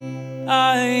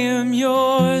I am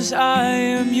yours, I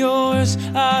am yours,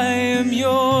 I am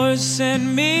yours,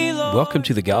 send me, Lord. Welcome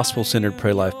to the Gospel-Centered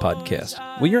Prolife podcast.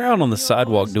 When you're out on the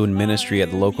sidewalk doing ministry at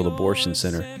the local abortion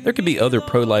center, there could be other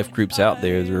pro-life groups out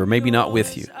there that are maybe not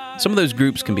with you. Some of those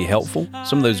groups can be helpful,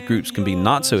 some of those groups can be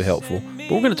not so helpful,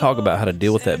 but we're going to talk about how to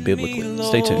deal with that biblically.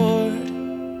 Stay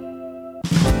tuned.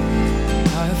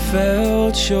 I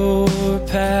felt your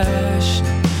passion,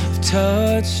 I've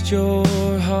touched your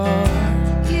heart.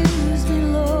 Use me,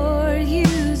 Lord,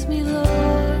 use me,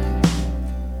 Lord.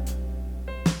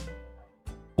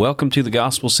 Welcome to the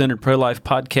Gospel-Centered Pro-Life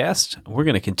podcast. We're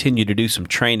going to continue to do some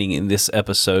training in this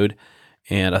episode,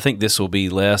 and I think this will be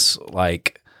less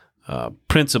like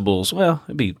principles. Well,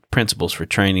 it'd be principles for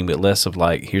training, but less of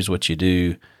like, here's what you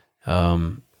do,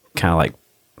 kind of like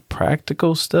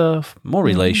practical stuff, more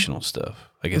relational stuff,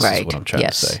 I guess is what I'm trying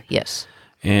to say. Yes.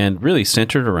 And really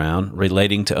centered around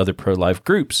relating to other pro-life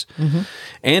groups.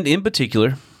 And in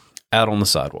particular, out on the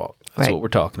sidewalk. That's what we're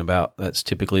talking about. That's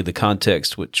typically the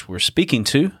context which we're speaking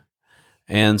to.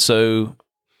 And so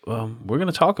we're going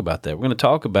to talk about that. We're going to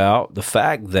talk about the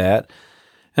fact that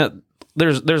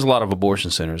there's a lot of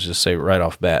abortion centers, just say right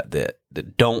off bat,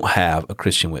 that don't have a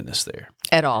Christian witness there.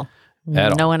 At all.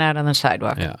 No one out on the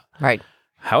sidewalk. Yeah. Right.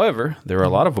 However, there are a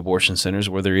lot of abortion centers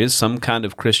where there is some kind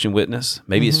of Christian witness.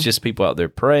 Maybe it's just people out there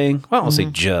praying. Well, I don't say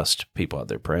just people out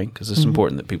there praying, because it's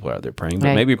important that people are out there praying.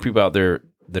 But maybe people out there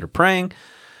that are praying.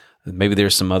 Maybe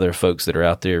there's some other folks that are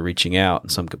out there reaching out in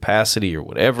some capacity or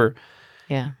whatever.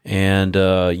 Yeah. And,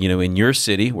 in your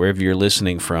city, wherever you're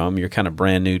listening from, you're kind of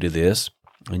brand new to this,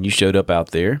 and you showed up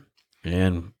out there,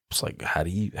 and it's like, how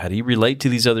do you relate to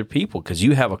these other people? Because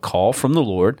you have a call from the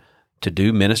Lord to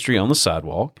do ministry on the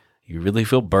sidewalk. You really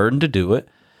feel burdened to do it.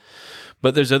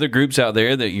 But there's other groups out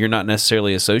there that you're not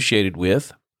necessarily associated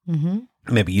with.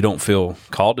 Maybe you don't feel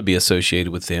called to be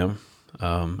associated with them.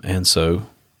 And so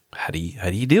how do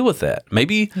you deal with that?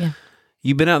 Maybe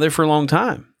you've been out there for a long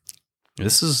time.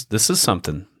 This is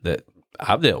something that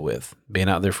I've dealt with, being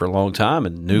out there for a long time,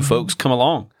 and new folks come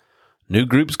along, new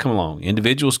groups come along,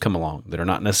 individuals come along that are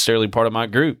not necessarily part of my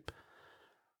group.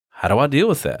 How do I deal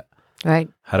with that? Right.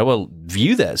 How do I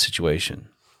view that situation?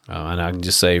 And I can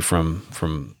just say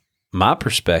from my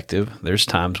perspective, there's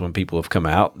times when people have come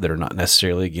out that are not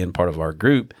necessarily, again, part of our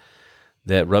group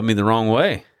that rub me the wrong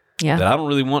way. Yeah. That I don't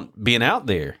really want being out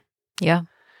there. Yeah.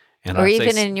 And or I'd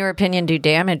even, say, in your opinion, do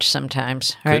damage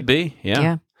sometimes. Right? Could be,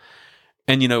 yeah.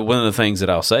 And, one of the things that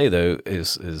I'll say, though,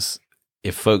 is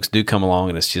if folks do come along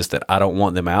and it's just that I don't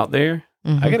want them out there,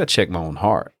 I got to check my own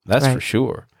heart. That's for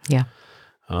sure. Yeah.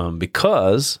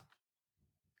 Because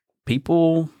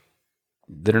people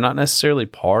that are not necessarily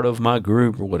part of my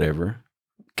group or whatever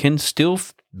can still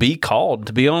be called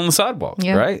to be on the sidewalk,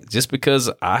 right? Just because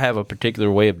I have a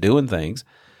particular way of doing things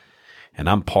and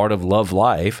I'm part of Love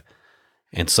Life,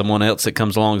 and someone else that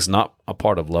comes along is not a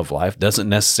part of Love Life, doesn't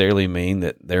necessarily mean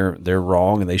that they're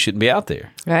wrong and they shouldn't be out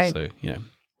there. Right. So,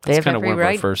 they have kind of every one of our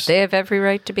right. first. They have every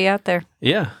right to be out there.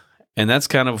 Yeah. And that's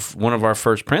kind of one of our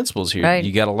first principles here. Right.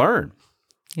 You got to learn.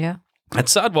 Yeah. That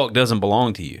sidewalk doesn't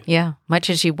belong to you. Yeah. Much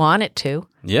as you want it to.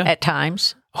 Yeah. At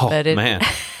times. Oh, man.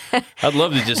 I'd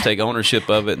love to just take ownership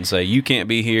of it and say, you can't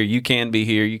be here, you can be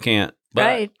here, you can't. But,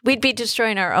 right. We'd be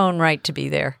destroying our own right to be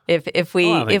there. If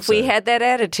we we had that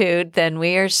attitude, then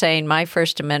we are saying my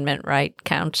First Amendment right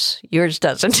counts, yours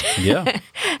doesn't.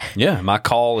 Yeah. My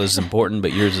call is important,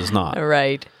 but yours is not.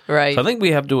 Right. So I think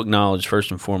we have to acknowledge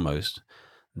first and foremost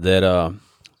that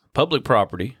public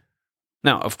property.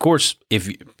 Now, of course, if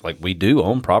we do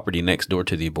own property next door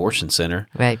to the abortion center,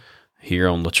 right here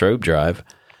on Latrobe Drive,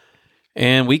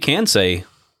 and we can say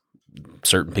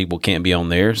certain people can't be on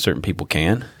there, certain people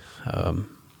can.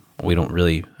 We don't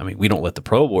really. I mean, we don't let the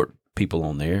pro-abort people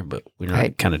on there, but we're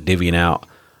not kind of divvying out,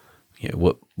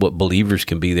 what believers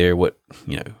can be there, what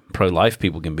pro-life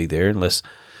people can be there, unless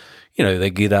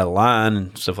they get out of line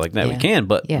and stuff like that. We can,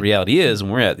 but the reality is,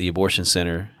 when we're at the abortion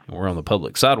center and we're on the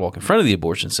public sidewalk in front of the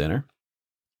abortion center,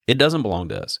 it doesn't belong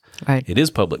to us. Right. It is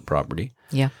public property.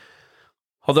 Yeah.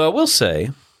 Although I will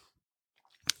say,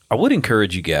 I would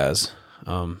encourage you guys,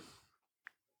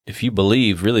 if you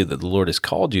believe really that the Lord has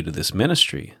called you to this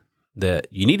ministry, that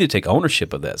you need to take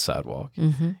ownership of that sidewalk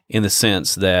in the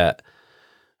sense that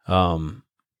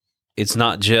it's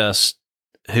not just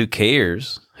who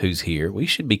cares who's here. We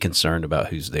should be concerned about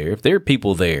who's there. If there are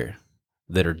people there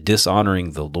that are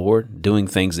dishonoring the Lord, doing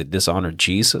things that dishonor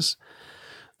Jesus,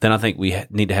 then I think we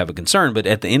need to have a concern. But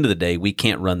at the end of the day, we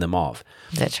can't run them off.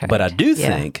 That's right. But I do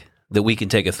think that we can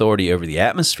take authority over the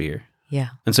atmosphere. Yeah.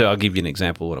 And so I'll give you an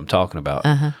example of what I'm talking about.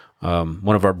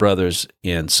 One of our brothers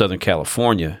in Southern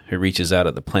California who reaches out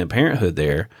at the Planned Parenthood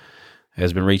there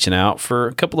has been reaching out for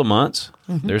a couple of months.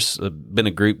 There's been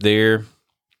a group there,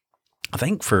 I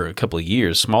think for a couple of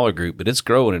years, smaller group, but it's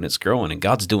growing, and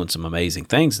God's doing some amazing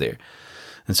things there.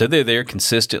 And so they're there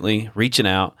consistently reaching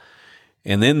out.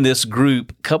 And then this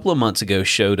group a couple of months ago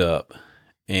showed up,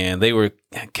 and they were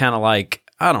kind of like,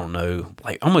 I don't know,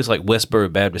 like almost like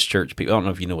Westboro Baptist Church people. I don't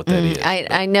know if you know what that is.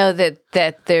 I know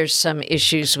that there's some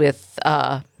issues with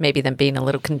maybe them being a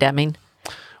little condemning.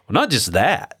 Well, not just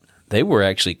that. They were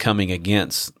actually coming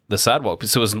against the sidewalk.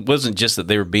 So it wasn't just that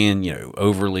they were being,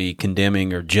 overly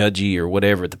condemning or judgy or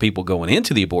whatever at the people going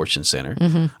into the abortion center. I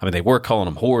mean, they were calling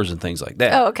them whores and things like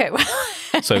that. Oh, okay.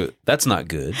 So that's not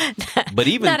good. But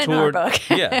even not toward, in our book.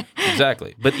 yeah,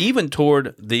 exactly. But even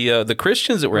toward the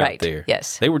Christians that were out there,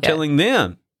 yes, they were telling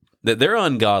them that they're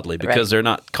ungodly because they're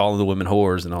not calling the women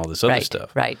whores and all this other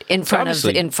stuff. Right. In front of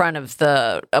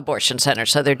the abortion center.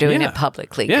 So they're doing it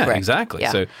publicly. Yeah, correct. Exactly.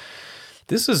 Yeah. So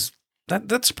this is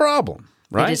that's a problem.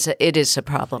 Right? It is a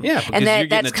problem. Yeah, because you're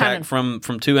getting attacked from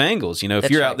two angles.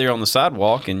 If you're out there on the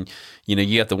sidewalk and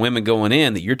you got the women going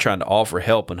in that you're trying to offer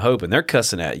help and hope, and they're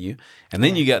cussing at you, and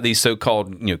then you got these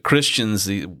so-called Christians,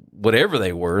 whatever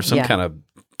they were, some kind of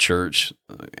church,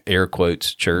 air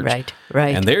quotes church,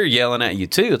 right, and they're yelling at you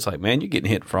too. It's like, man, you're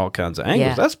getting hit from all kinds of angles.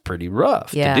 Yeah. That's pretty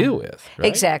rough to deal with. Right?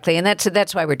 Exactly, and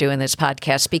that's why we're doing this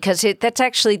podcast, because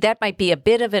that might be a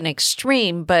bit of an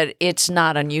extreme, but it's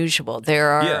not unusual.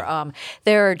 There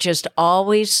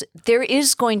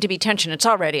is going to be tension. It's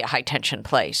already a high tension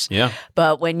place. Yeah,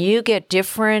 but when you get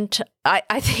different.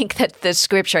 I think that the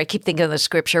scripture, I keep thinking of the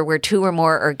scripture where two or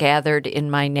more are gathered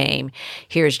in my name.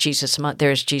 There's Jesus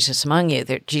among you.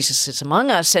 Jesus is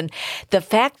among us. And the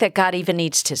fact that God even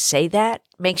needs to say that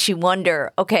makes you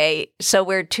wonder, okay, so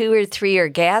where two or three are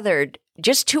gathered,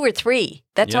 just two or three,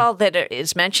 that's all that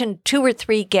is mentioned, two or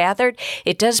three gathered.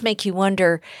 It does make you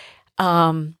wonder,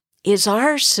 is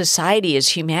our society, is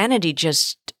humanity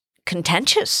just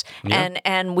contentious? Yeah.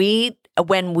 And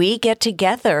when we get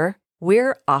together,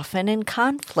 we're often in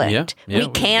conflict. Yeah, we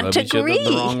can't rub each other agree. the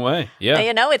wrong way. Yeah.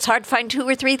 It's hard to find two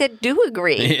or three that do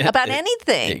agree about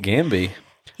anything. It can be.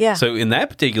 Yeah. So in that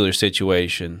particular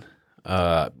situation,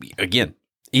 again,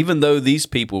 even though these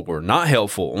people were not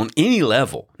helpful on any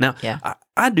level, now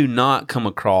I do not come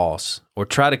across or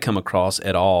try to come across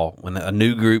at all when a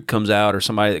new group comes out or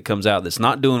somebody that comes out that's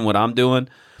not doing what I'm doing,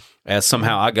 as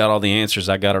somehow I got all the answers,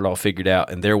 I got it all figured out,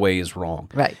 and their way is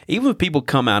wrong. Right. Even if people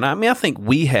come out, I think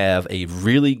we have a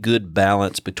really good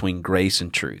balance between grace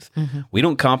and truth. We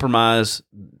don't compromise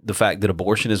the fact that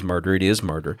abortion is murder. It is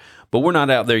murder. But we're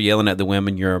not out there yelling at the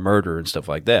women, you're a murderer and stuff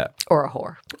like that. Or a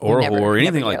whore. Or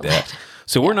anything like that.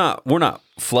 So we're not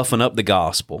fluffing up the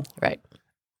gospel. Right.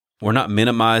 We're not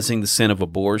minimizing the sin of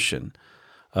abortion.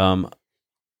 But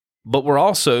we're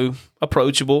also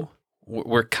approachable.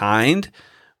 We're kind.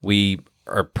 We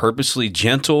are purposely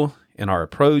gentle in our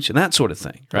approach and that sort of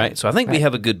thing, right? So I think we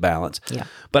have a good balance. Yeah.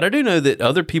 But I do know that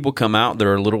other people come out that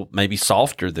are a little maybe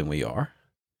softer than we are.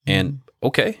 And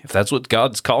okay, if that's what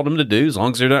God's called them to do, as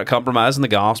long as they're not compromising the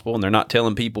gospel and they're not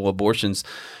telling people abortion's,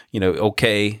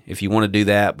 okay if you want to do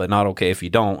that, but not okay if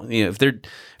you don't. If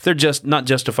they're just not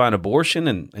justifying abortion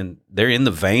and they're in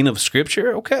the vein of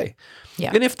Scripture, okay.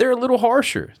 Yeah. And if they're a little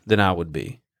harsher than I would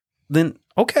be, then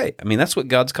okay. That's what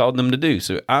God's called them to do.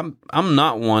 So I'm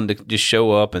not one to just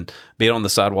show up and be on the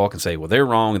sidewalk and say, well, they're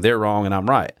wrong and I'm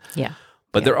right. Yeah.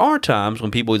 But there are times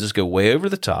when people just go way over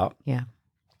the top. Yeah.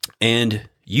 And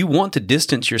you want to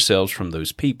distance yourselves from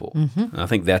those people. And I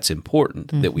think that's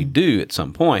important that we do at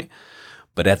some point.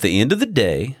 But at the end of the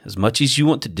day, as much as you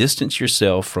want to distance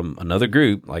yourself from another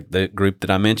group, like the group that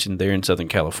I mentioned there in Southern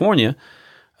California,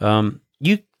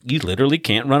 you literally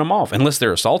can't run them off. Unless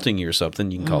they're assaulting you or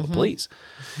something, you can call the police.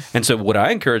 And so what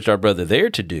I encouraged our brother there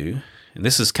to do, and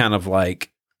this is kind of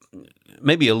like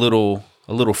maybe a little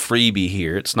freebie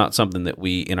here. It's not something that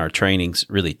we in our trainings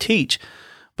really teach,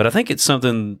 but I think it's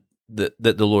something that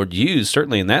the Lord used,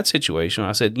 certainly in that situation.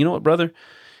 I said, you know what, brother?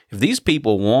 If these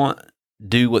people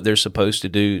do what they're supposed to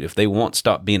do, if they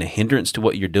stop being a hindrance to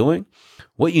what you're doing,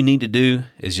 what you need to do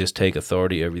is just take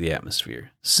authority over the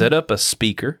atmosphere. Set up a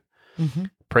speaker,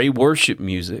 play worship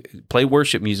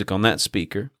music on that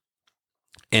speaker,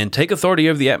 and take authority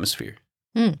over the atmosphere.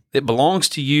 It belongs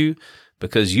to you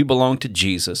because you belong to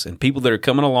Jesus, and people that are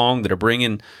coming along that are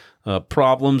bringing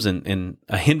problems and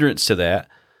a hindrance to that,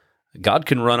 God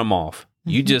can run them off.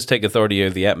 You just take authority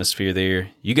over the atmosphere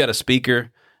there. You got a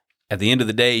speaker. At the end of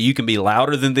the day, you can be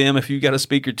louder than them if you got a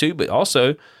speaker too, but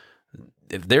also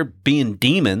if they're being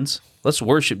demons, let's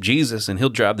worship Jesus and he'll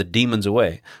drive the demons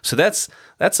away. So that's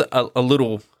a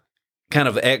little kind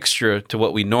of extra to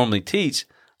what we normally teach.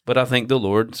 But I think the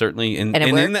Lord certainly, and it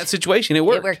in worked? that situation, it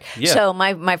worked. It worked. Yeah. So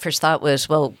my first thought was,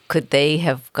 well, could they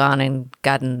have gone and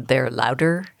gotten their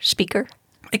louder speaker?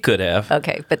 They could have.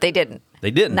 Okay, but they didn't.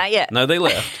 They didn't. Not yet. No, they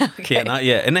left. Okay. Yeah, not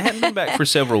yet. And they hadn't been back for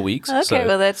several weeks. Okay, so,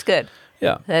 well, that's good.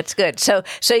 yeah. That's good. So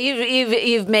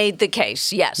you've made the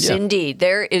case. Yes, Yeah. indeed,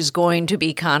 there is going to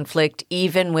be conflict,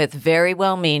 even with very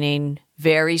well-meaning,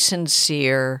 very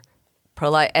sincere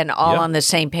pro-life, and all Yeah. on the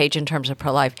same page in terms of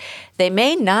pro-life. They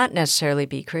may not necessarily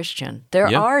be Christian. There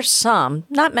Yeah. are some,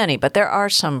 not many, but there are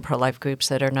some pro-life groups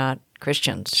that are not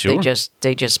Christians. Sure.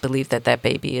 They just believe that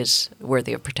baby is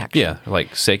worthy of protection. Yeah,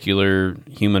 like secular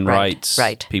human Right, rights.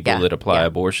 right. People Yeah, that apply yeah.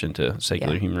 abortion to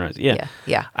secular Yeah. human rights. Yeah. Yeah,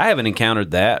 yeah. I haven't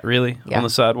encountered that really Yeah. on the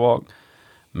sidewalk.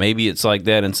 Maybe it's like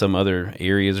that in some other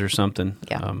areas or something.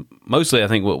 Yeah. Mostly, I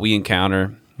think what we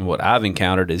encounter and what I've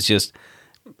encountered is just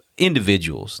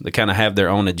individuals that kind of have their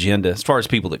own agenda as far as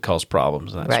people that cause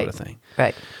problems and that Right. sort of thing.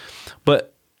 Right.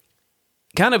 But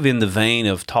kind of in the vein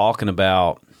of talking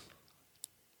about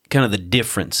kind of the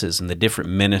differences and the different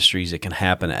ministries that can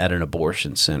happen at an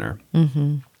abortion center.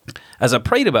 Mm-hmm. As I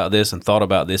prayed about this and thought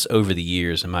about this over the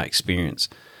years in my experience,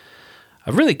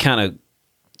 I've really kind of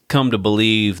come to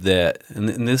believe that,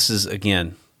 and this is,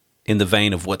 again, in the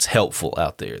vein of what's helpful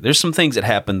out there. There's some things that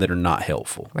happen that are not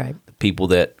helpful. Right. People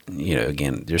that,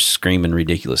 again, they're screaming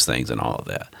ridiculous things and all of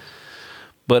that.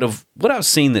 But of what I've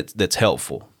seen that's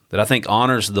helpful, that I think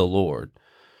honors the Lord,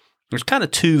 there's kind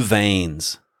of two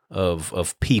veins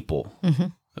of people,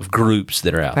 of groups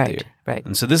that are out Right, there. right.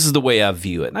 And so this is the way I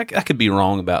view it. And I could be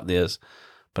wrong about this,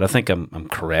 but I think I'm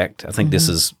correct. I think this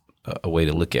is a way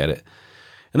to look at it.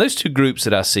 And those two groups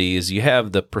that I see is you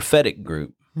have the prophetic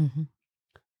group,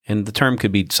 and the term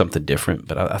could be something different,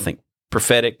 but I think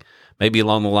prophetic, maybe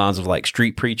along the lines of like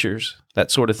street preachers,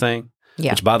 that sort of thing.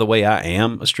 Yeah. Which, by the way, I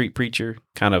am a street preacher.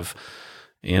 Kind of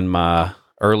in my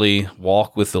early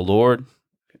walk with the Lord,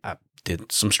 I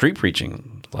did some street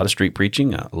preaching, a lot of street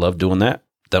preaching. I love doing that.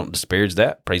 Don't disparage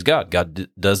that. Praise God. God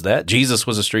does that. Jesus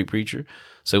was a street preacher.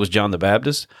 So was John the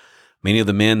Baptist. Many of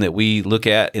the men that we look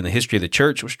at in the history of the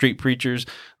church were street preachers,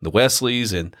 the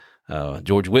Wesleys and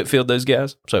George Whitefield, those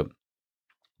guys. So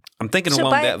I'm thinking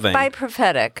along that vein. By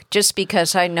prophetic, just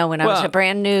because I know when I was Well- a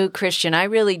brand new Christian, I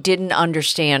really didn't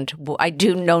understand. I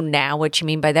do know now what you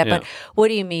mean by that, Yeah. but what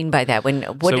do you mean by that?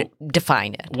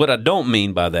 Define it. What I don't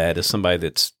mean by that is somebody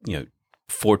that's,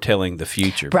 foretelling the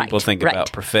future. Right, People think right.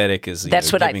 about prophetic as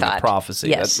That's what I giving a thought. prophecy.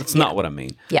 Yes, That's yeah. not what I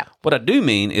mean. Yeah. What I do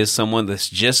mean is someone that's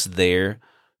just there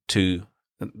to,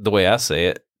 the way I say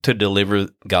it, to deliver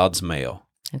God's mail.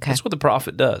 Okay. That's what the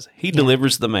prophet does. He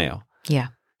delivers the mail. Yeah.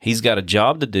 He's got a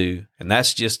job to do, and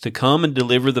that's just to come and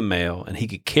deliver the mail, and he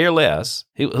could care less.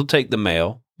 He'll take the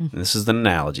mail, and this is an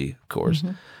analogy, of course,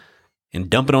 and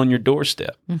dump it on your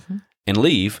doorstep and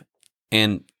leave.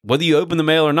 And whether you open the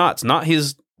mail or not, it's not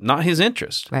his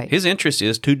interest. Right. His interest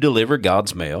is to deliver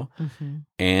God's mail,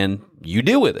 and you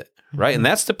deal with it, right? And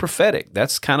that's the prophetic.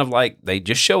 That's kind of like they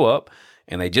just show up,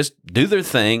 and they just do their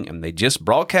thing, and they just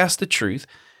broadcast the truth.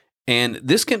 And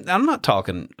this I'm not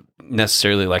talking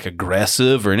necessarily like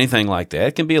aggressive or anything like that.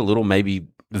 It can be a little maybe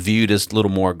viewed as a little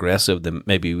more aggressive than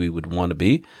maybe we would want to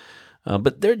be.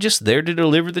 But they're just there to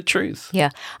deliver the truth.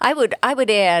 Yeah. I would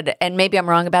add, and maybe I'm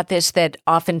wrong about this, that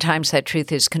oftentimes that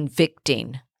truth is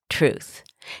convicting truth.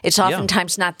 It's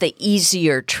oftentimes not the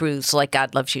easier truths like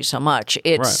God loves you so much.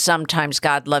 It's Right. sometimes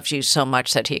God loves you so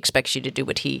much that he expects you to do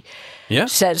what he Yeah.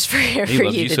 says for He you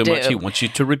loves you to so do. much, he wants you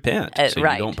to repent so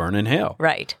right. you don't burn in hell.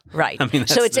 Right, right. I mean,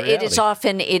 so that's the it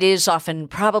is often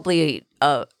probably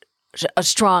a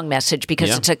strong message because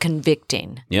Yeah. it's a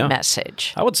convicting Yeah.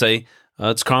 message. I would say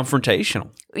it's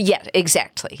confrontational. Yeah,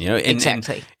 exactly. And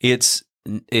exactly. it's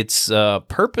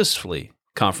purposefully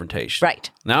confrontational.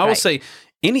 Right. Now, I will Right. say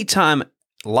anytime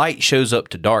light shows up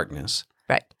to darkness,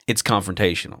 Right. it's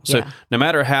confrontational. So Yeah. no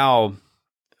matter how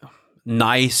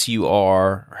nice you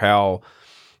are, how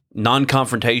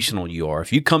non-confrontational you are,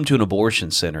 if you come to an abortion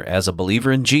center as a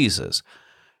believer in Jesus,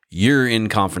 you're in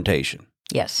confrontation.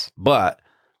 Yes. But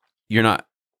you're not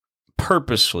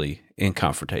purposefully in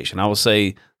confrontation. I will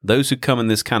say those who come in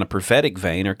this kind of prophetic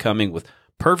vein are coming with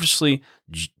purposely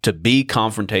to be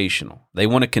confrontational. They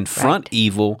want to confront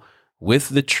evil with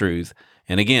the truth.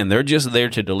 And again, they're just there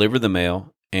to deliver the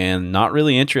mail and not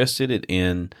really interested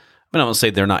in, I don't want to say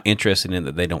they're not interested in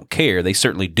that they don't care. They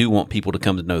certainly do want people to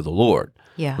come to know the Lord.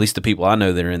 Yeah. At least the people I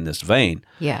know that are in this vein.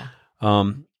 Yeah.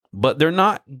 But they're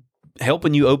not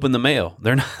helping you open the mail.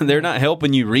 They're not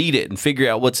helping you read it and figure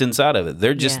out what's inside of it.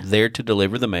 They're just there to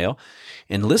deliver the mail.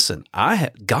 And listen,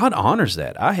 God honors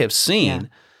that. I have seen,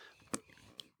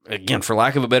 again, for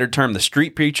lack of a better term, the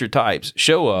street preacher types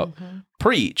show up,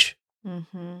 preach,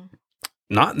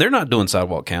 they're not doing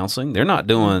sidewalk counseling. They're not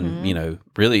doing,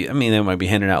 really, I mean, they might be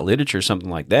handing out literature or something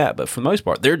like that, but for the most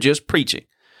part, they're just preaching.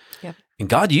 Yep. And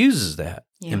God uses that.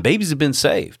 Yeah. And babies have been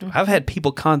saved. I've had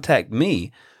people contact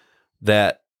me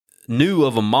that knew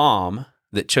of a mom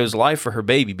that chose life for her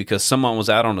baby because someone was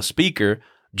out on a speaker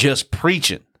just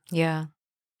preaching. Yeah.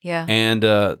 Yeah. And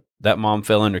that mom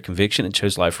fell under conviction and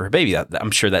chose life for her baby. I'm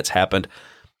sure that's happened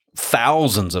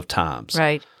thousands of times.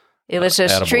 Right. It was a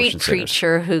at street abortion centers.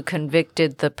 preacher who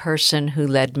convicted the person who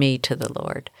led me to the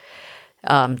Lord.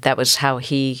 That was how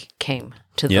he came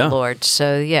to the Yeah. Lord.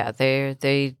 So yeah,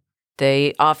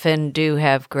 they often do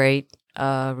have great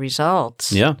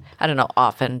results. Yeah. I don't know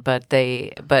often, but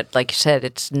like you said,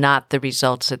 it's not the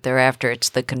results that they're after. It's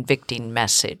the convicting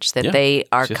message that Yeah. they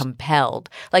are Just- compelled.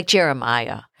 Like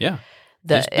Jeremiah. Yeah.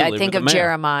 Just I deliver think the of mail.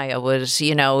 Jeremiah was,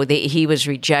 he was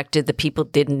rejected. The people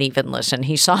didn't even listen.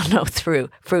 He saw no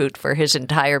fruit for his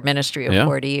entire ministry of Yeah.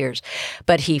 40 years.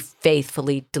 But he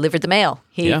faithfully delivered the mail.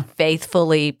 He Yeah.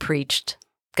 faithfully preached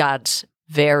God's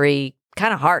very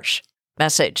kind of harsh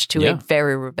message to Yeah. a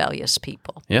very rebellious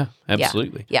people. Yeah,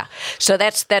 absolutely. Yeah. So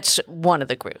that's one of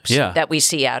the groups Yeah. that we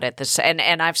see out at this. And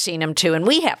I've seen them too. And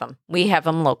we have them. We have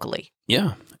them locally.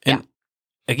 Yeah. And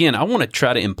again, I want to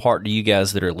try to impart to you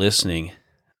guys that are listening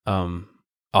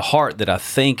a heart that I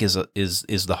think is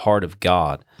the heart of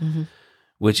God,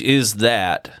 which is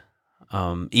that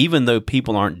even though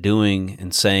people aren't doing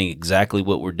and saying exactly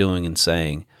what we're doing and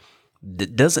saying,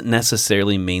 that doesn't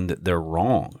necessarily mean that they're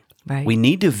wrong. Right. We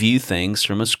need to view things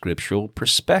from a scriptural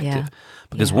perspective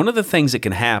because one of the things that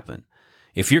can happen,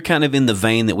 if you're kind of in the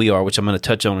vein that we are, which I'm going to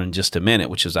touch on in just a minute,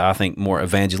 which is, I think, more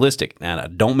evangelistic. And I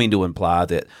don't mean to imply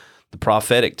that the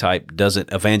prophetic type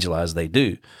doesn't evangelize, they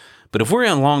do. But if we're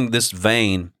along this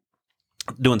vein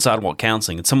doing sidewalk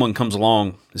counseling and someone comes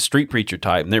along, the street preacher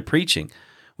type, and they're preaching,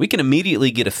 we can immediately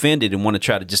get offended and want to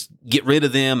try to just get rid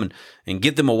of them and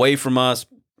get them away from us.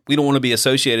 We don't want to be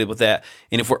associated with that.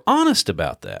 And if we're honest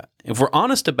about that, if we're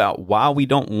honest about why we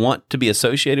don't want to be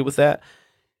associated with that,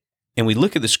 and we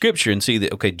look at the scripture and see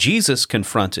that, okay, Jesus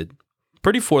confronted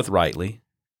pretty forthrightly,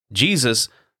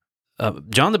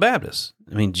 John the Baptist.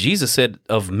 I mean, Jesus said,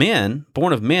 of men,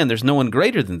 born of men, there's no one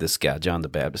greater than this guy, John the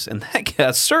Baptist. And that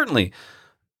guy certainly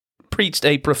preached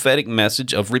a prophetic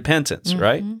message of repentance,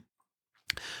 right?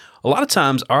 A lot of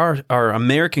times our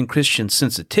American Christian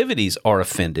sensitivities are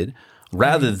offended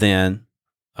rather than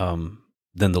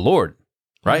the Lord,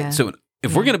 right? Yeah. So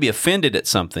if we're going to be offended at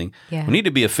something, Yeah. we need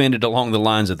to be offended along the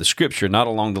lines of the scripture, not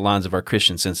along the lines of our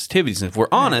Christian sensitivities. And if we're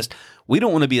honest, we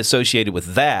don't want to be associated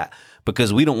with that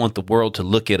because we don't want the world to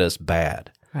look at us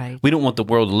bad. Right. We don't want the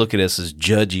world to look at us as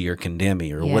judgy or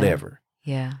condemning or Yeah. whatever.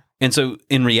 Yeah. And so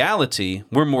in reality,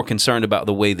 we're more concerned about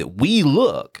the way that we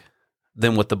look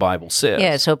than what the Bible says.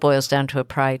 Yeah. So it boils down to a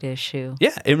pride issue.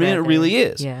 Yeah, I mean, it rather. really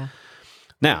is. Yeah.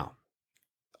 Now,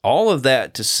 all of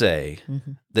that to say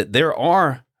that there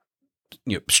are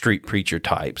street preacher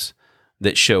types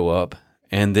that show up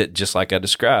and that, just like I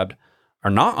described,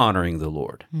 are not honoring the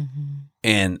Lord.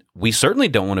 And we certainly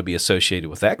don't want to be associated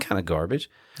with that kind of garbage.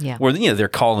 Yeah. Where they're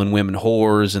calling women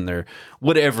whores and they're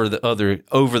whatever the other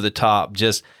over the top.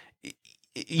 Just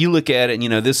you look at it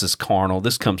and this is carnal.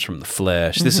 This comes from the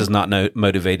flesh. This is not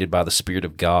motivated by the Spirit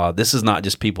of God. This is not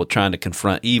just people trying to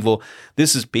confront evil.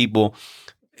 This is people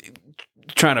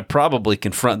trying to probably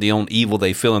confront the own evil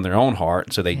they feel in their own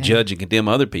heart, so they judge and condemn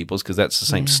other people's because that's the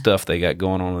same stuff they got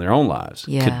going on in their own lives.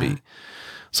 Yeah. Could be.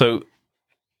 So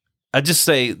I just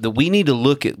say that we need to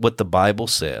look at what the Bible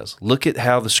says. Look at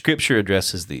how the Scripture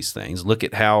addresses these things. Look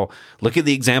at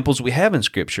the examples we have in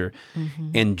Scripture,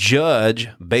 and judge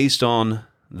based on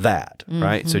that.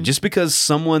 Right. So just because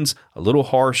someone's a little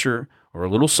harsher or a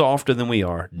little softer than we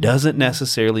are doesn't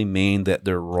necessarily mean that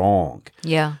they're wrong.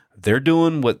 Yeah. They're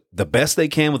doing what the best they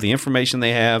can with the information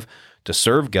they have to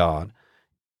serve God.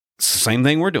 It's the same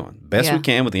thing we're doing. Best we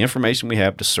can with the information we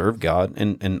have to serve God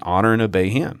and honor and obey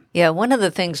Him. Yeah. One of the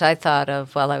things I thought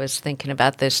of while I was thinking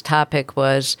about this topic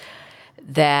was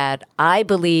that I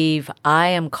believe I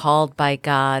am called by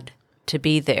God to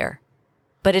be there.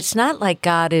 But it's not like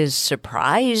God is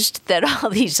surprised that all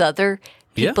these other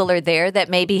people are there that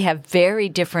maybe have very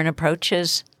different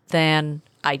approaches than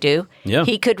I do. Yeah.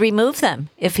 He could remove them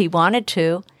if he wanted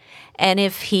to. And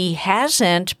if he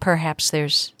hasn't, perhaps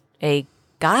there's a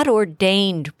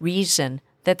God-ordained reason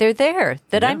that they're there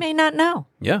that I may not know.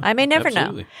 Yeah. I may never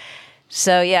absolutely. know.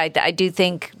 So, yeah, I do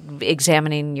think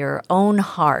examining your own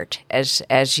heart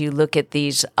as you look at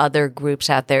these other groups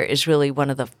out there is really one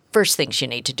of the first things you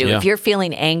need to do. Yeah. If you're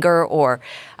feeling anger or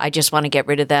I just want to get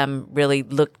rid of them, really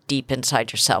look deep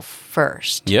inside yourself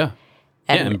first. Yeah.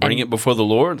 And bring it before the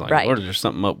Lord. Like, Right. Lord, is there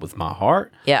something up with my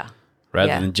heart? Yeah. rather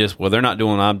Yeah. than just, well, they're not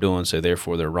doing what I'm doing, so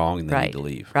therefore they're wrong and they need Right. to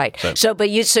leave. Right. So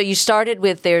you started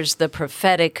with there's the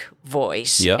prophetic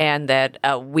voice, Yeah. and that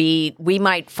we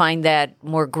might find that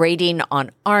more grating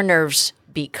on our nerves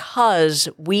because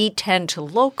we tend to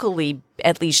locally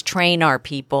at least train our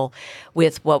people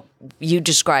with what you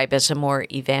describe as a more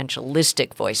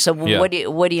evangelistic voice. So Yeah.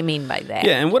 what do you mean by that?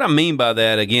 Yeah, and what I mean by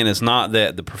that, again, is not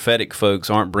that the prophetic folks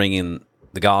aren't bringing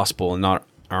the gospel and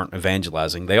aren't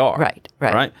evangelizing. They are.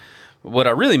 Right. What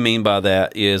I really mean by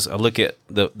that is I look at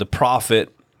the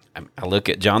prophet, I look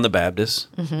at John the Baptist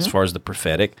as far as the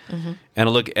prophetic, and I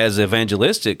look as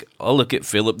evangelistic, I look at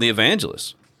Philip the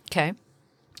evangelist. Okay.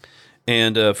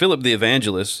 And Philip the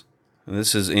evangelist, and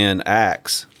this is in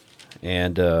Acts,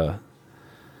 and I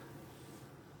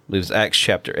believe it's Acts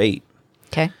chapter 8.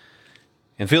 Okay.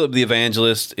 And Philip the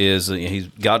evangelist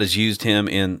God has used him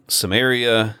in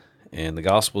Samaria, and the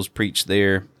gospel's preached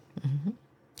there.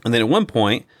 And then at one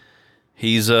point,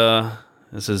 it's around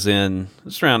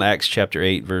Acts chapter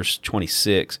 8, verse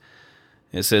 26.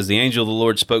 It says, "The angel of the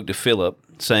Lord spoke to Philip,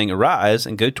 saying, Arise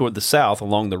and go toward the south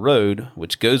along the road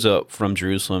which goes up from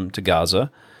Jerusalem to Gaza.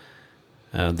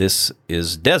 This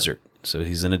is desert." So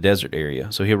he's in a desert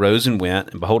area. "So he arose and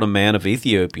went, and behold, a man of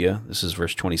Ethiopia," this is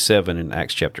verse 27 in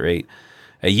Acts chapter 8,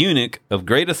 "a eunuch of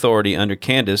great authority under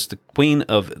Candace, the queen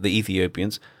of the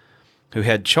Ethiopians, who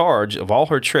had charge of all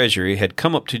her treasury, had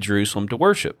come up to Jerusalem to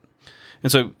worship."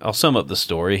 And so I'll sum up the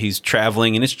story. He's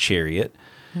traveling in his chariot,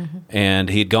 and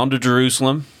he had gone to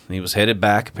Jerusalem. And he was headed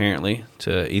back, apparently,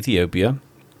 to Ethiopia,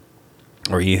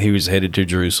 or he was headed to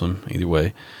Jerusalem, either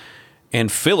way.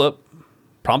 And Philip,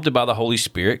 prompted by the Holy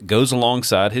Spirit, goes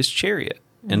alongside his chariot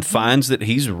and finds that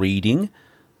he's reading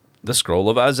the scroll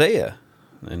of Isaiah.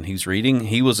 And he's reading,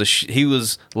 he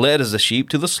was led as a sheep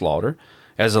to the slaughter,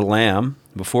 as a lamb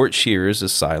before its shearers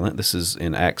is silent. This is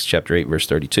in Acts chapter 8, verse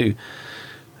 32.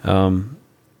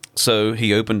 So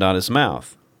he opened not his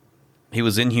mouth. He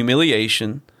was in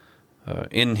humiliation.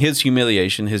 In his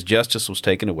humiliation, his justice was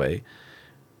taken away.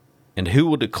 And who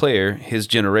will declare his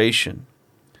generation?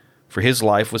 For his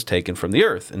life was taken from the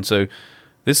earth. And so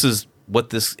this is what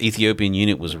this Ethiopian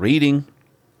eunuch was reading.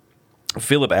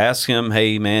 Philip asks him,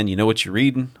 "Hey, man, you know what you're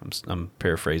reading?" I'm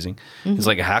paraphrasing. He's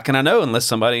like, "How can I know unless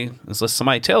somebody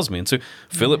tells me?" And so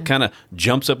Philip kind of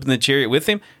jumps up in the chariot with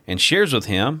him and shares with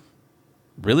him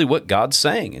really what God's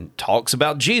saying, and talks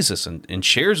about Jesus, and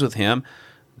shares with him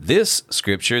this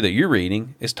scripture that you're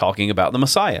reading is talking about the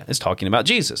Messiah. It's talking about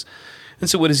Jesus. And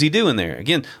so what is he doing there?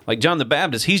 Again, like John the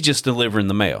Baptist, he's just delivering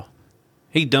the mail.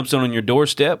 He dumps it on your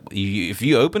doorstep. If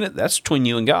you open it, that's between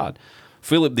you and God.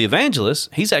 Philip the evangelist,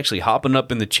 he's actually hopping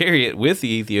up in the chariot with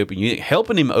the Ethiopian eunuch,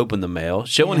 helping him open the mail,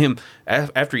 showing him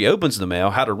after he opens the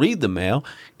mail how to read the mail,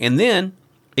 and then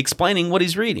explaining what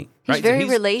he's reading. He's right? very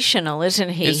relational, isn't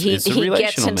he? It's a he relational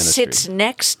gets and ministry. sits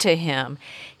next to him.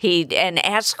 And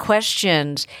asks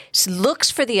questions,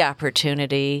 looks for the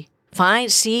opportunity,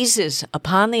 seizes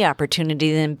upon the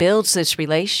opportunity, then builds this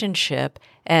relationship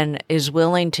and is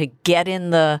willing to get in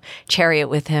the chariot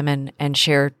with him and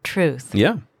share truth.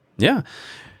 Yeah. Yeah.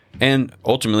 And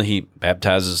ultimately, he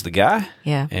baptizes the guy.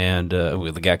 Yeah. And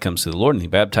the guy comes to the Lord and he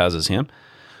baptizes him.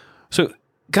 So,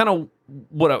 kind of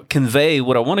what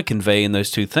I want to convey in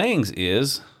those two things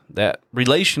is that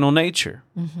relational nature.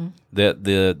 That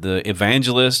the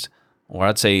evangelist, or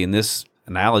I'd say in this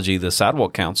analogy, the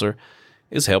sidewalk counselor,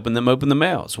 is helping them open the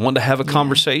mail. It's wanting to have a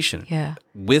conversation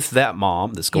with that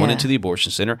mom that's going into the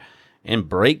abortion center and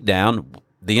break down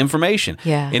the information.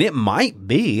 Yeah. And it might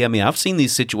be, I've seen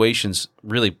these situations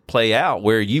really play out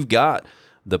where you've got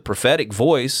the prophetic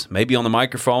voice, maybe on the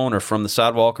microphone or from the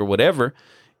sidewalk or whatever,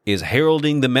 is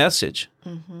heralding the message.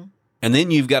 And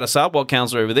then you've got a sidewalk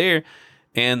counselor over there,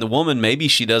 and the woman, maybe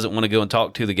she doesn't want to go and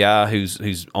talk to the guy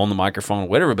who's on the microphone or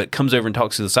whatever, but comes over and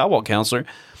talks to the sidewalk counselor.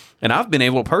 And I've been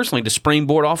able personally to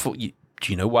springboard off of, do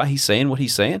you know why he's saying what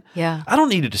he's saying? Yeah. I don't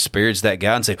need to disparage that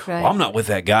guy and say, well, I'm not with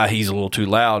that guy. He's a little too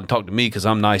loud and talk to me because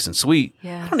I'm nice and sweet.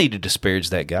 Yeah. I don't need to disparage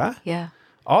that guy. Yeah.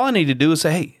 All I need to do is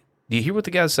say, hey, do you hear what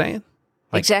the guy's saying?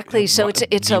 Exactly. So do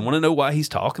you want to know why he's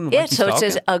talking? Yeah, so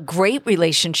it's a great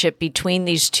relationship between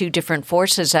these two different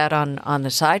forces out on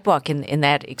the sidewalk in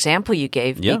that example you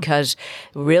gave, because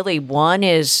really one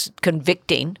is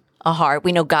convicting a heart.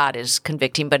 We know God is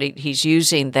convicting, but he's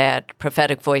using that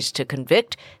prophetic voice to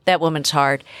convict that woman's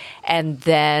heart. And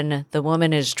then the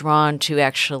woman is drawn to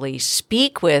actually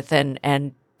speak with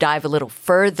and dive a little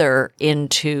further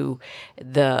into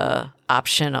the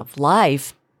option of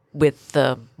life with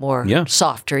the more Yeah.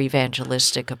 softer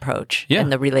evangelistic approach Yeah.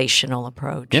 and the relational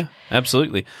approach. Yeah,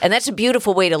 absolutely. And that's a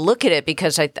beautiful way to look at it,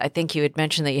 because I think you had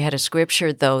mentioned that you had a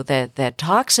scripture, though, that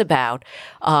talks about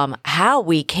how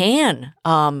we can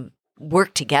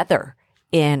work together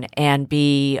and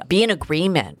be in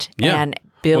agreement Yeah. and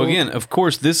build. Well, again, of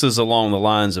course, this is along the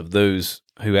lines of those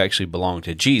who actually belong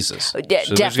to Jesus. So there's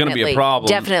going to be definitely, a problem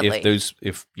definitely.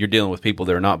 if you're dealing with people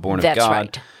that are not born of That's God.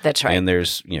 right. That's right. And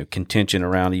there's contention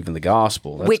around even the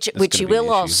gospel. Which gonna you be an will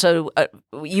issue. also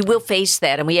you will face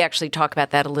that, and we actually talk about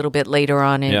that a little bit later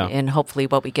on in hopefully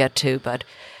what we get to. But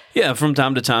Yeah, from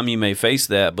time to time you may face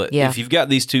that, but Yeah. if you've got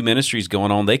these two ministries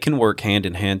going on, they can work hand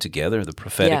in hand together, the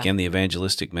prophetic Yeah. and the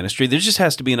evangelistic ministry. There just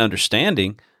has to be an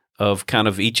understanding of kind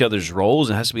of each other's roles,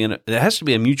 and there has to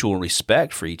be a mutual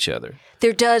respect for each other.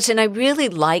 there does, and I really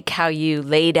like how you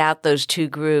laid out those two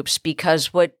groups, because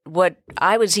what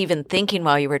I was even thinking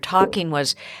while you were talking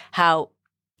was how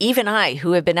even I,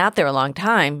 who have been out there a long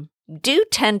time, do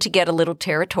tend to get a little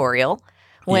territorial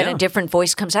when Yeah. a different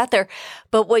voice comes out there.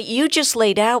 But what you just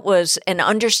laid out was an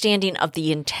understanding of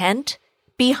the intent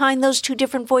behind those two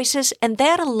different voices, and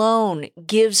that alone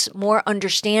gives more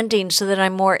understanding, so that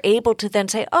I'm more able to then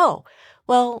say, oh,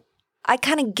 well, I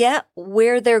kind of get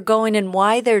where they're going and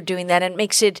why they're doing that. And it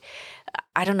makes it,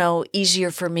 I don't know, easier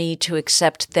for me to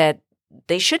accept that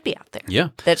they should be out there. Yeah.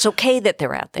 That's okay that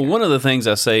they're out there. Well, one of the things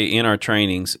I say in our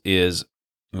trainings is,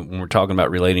 when we're talking about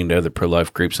relating to other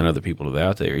pro-life groups and other people that are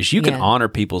out there, is you can Yeah. honor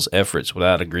people's efforts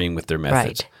without agreeing with their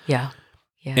methods. Right. Yeah.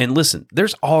 Yeah. And listen,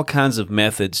 there's all kinds of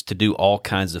methods to do all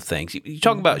kinds of things. You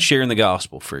talk about sharing the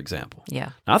gospel, for example. Yeah.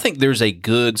 Now, I think there's a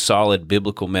good, solid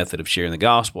biblical method of sharing the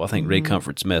gospel. I think Ray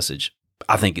Comfort's message,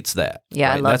 I think it's that. Yeah,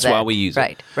 right? I love That's that. why we use it.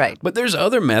 Right, right. But there's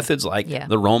other methods like Yeah.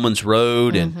 the Romans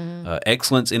Road and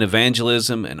excellence in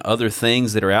evangelism and other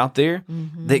things that are out there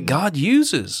that God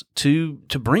uses to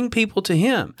bring people to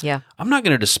Him. Yeah. I'm not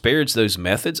going to disparage those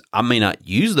methods. I may not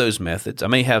use those methods. I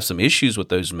may have some issues with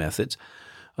those methods.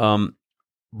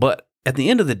 But at the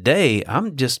end of the day,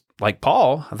 I'm just like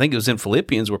Paul. I think it was in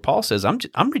Philippians where Paul says,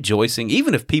 I'm rejoicing,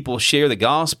 even if people share the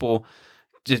gospel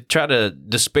to try to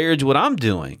disparage what I'm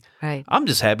doing. Right. I'm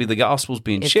just happy the gospel's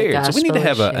being If the shared. So we need to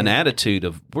gospel have is an shared. attitude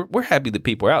of we're happy that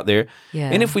people are out there.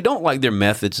 Yeah. And if we don't like their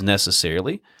methods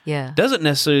necessarily, Yeah. doesn't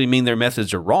necessarily mean their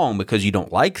methods are wrong because you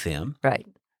don't like them. Right.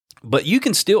 But you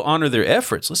can still honor their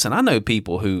efforts. Listen, I know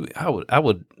people who I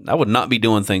would not be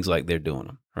doing things like they're doing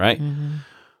them, right?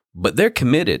 But they're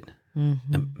committed.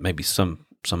 And maybe some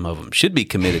of them should be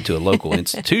committed to a local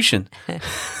institution.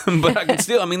 But I can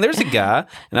still, there's a guy,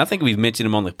 and I think we've mentioned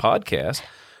him on the podcast,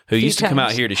 who used to come out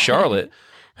times. here to Charlotte,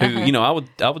 who, I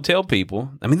would tell people,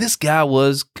 this guy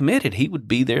was committed. He would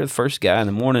be there, the first guy in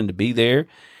the morning to be there,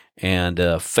 and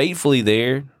faithfully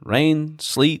there, rain,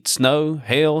 sleet, snow,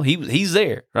 hail, he's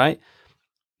there, right?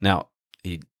 Now,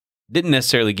 he didn't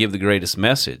necessarily give the greatest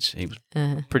message. He was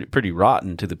pretty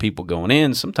rotten to the people going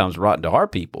in, sometimes rotten to our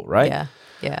people, right? Yeah.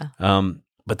 Yeah.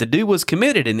 But the dude was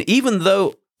committed, and even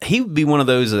though he would be one of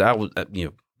those that I was,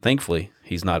 thankfully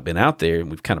he's not been out there, and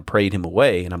we've kind of prayed him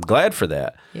away, and I'm glad for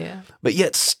that. Yeah. But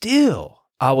yet still,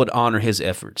 I would honor his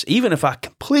efforts. Even if I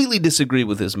completely disagree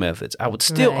with his methods, I would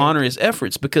still Right. honor his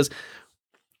efforts because,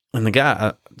 and the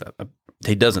guy,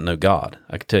 he doesn't know God.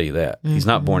 I can tell you that. He's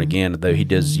not born again, though he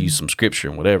does use some scripture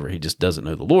and whatever. He just doesn't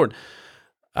know the Lord.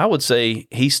 I would say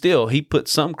he put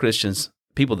some Christians,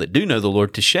 people that do know the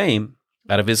Lord, to shame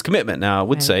out of his commitment. Now, I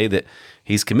would Right. say that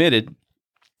he's committed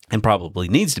and probably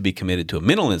needs to be committed to a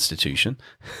mental institution.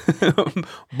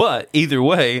 But either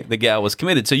way, the guy was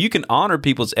committed. So you can honor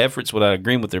people's efforts without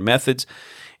agreeing with their methods.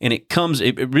 And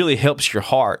it really helps your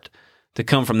heart to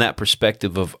come from that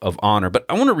perspective of honor. But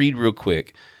I want to read real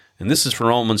quick, and this is from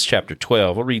Romans chapter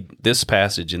 12. I'll read this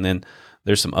passage, and then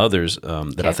there's some others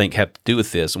that I think have to do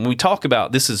with this. And when we talk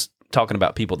about, this is talking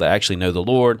about people that actually know the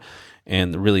Lord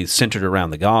and really centered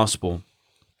around the gospel.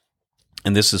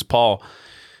 And this is Paul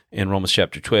in Romans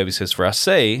chapter 12. He says, "For I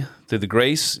say, through the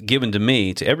grace given to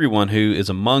me, to everyone who is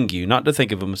among you, not to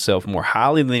think of himself more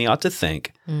highly than he ought to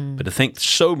think, but to think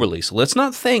soberly." So let's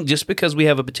not think just because we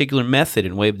have a particular method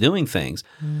and way of doing things,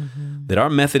 that our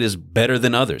method is better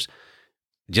than others.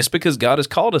 Just because God has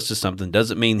called us to something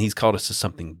doesn't mean He's called us to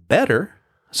something better.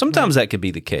 Sometimes that could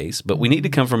be the case, but we need to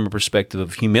come from a perspective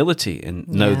of humility and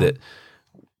know that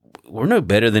we're no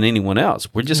better than anyone else.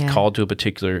 We're just called to a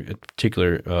particular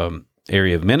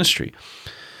area of ministry.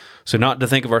 So not to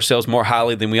think of ourselves more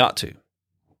highly than we ought to.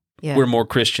 Yeah. We're more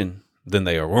Christian than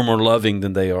they are. We're more loving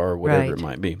than they are, or whatever Right. it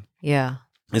might be.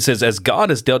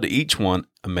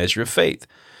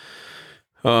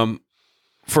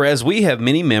 For as we have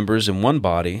many members in one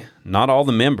body, not all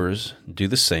the members do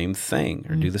the same thing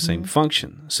or do the same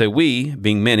function. So we,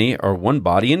 being many, are one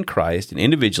body in Christ and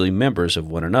individually members of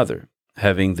one another.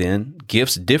 Having then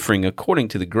gifts differing according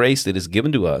to the grace that is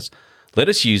given to us, let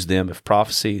us use them. If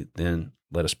prophecy, then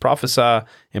let us prophesy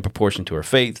in proportion to our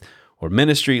faith. Or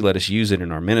ministry, let us use it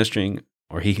in our ministering.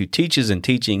 Or he who teaches in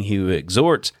teaching, he who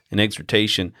exhorts in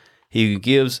exhortation, he who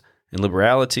gives in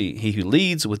liberality, he who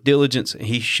leads with diligence,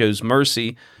 he who shows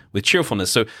mercy with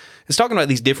cheerfulness. So it's talking about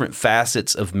these different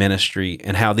facets of ministry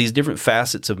and how these different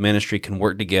facets of ministry can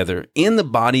work together in the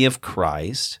body of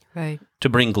Christ Right. to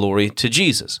bring glory to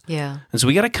Jesus. Yeah. And so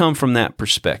we got to come from that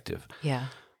perspective. Yeah.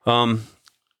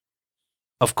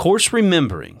 Of course,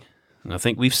 remembering, and I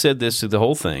think we've said this through the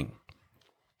whole thing,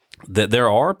 that there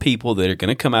are people that are going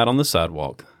to come out on the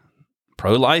sidewalk,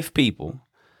 pro-life people,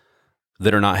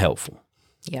 that are not helpful.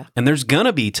 Yeah. And there's going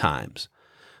to be times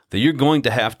that you're going to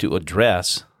have to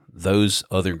address those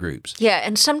other groups. Yeah,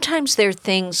 and sometimes there are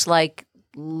things like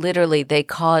literally they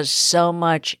cause so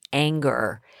much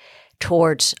anger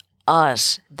towards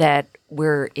us that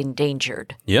we're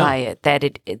endangered by it,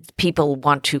 that people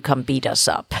want to come beat us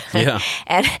up. Yeah.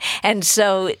 and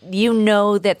so you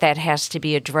know that has to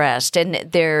be addressed, and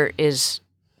there is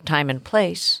time and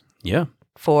place Yeah.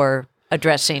 for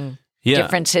addressing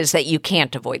differences that you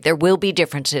can't avoid. There will be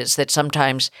differences that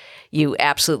sometimes you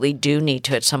absolutely do need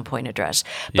to at some point address.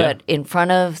 But in front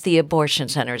of the abortion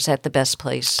center, is that the best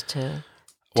place to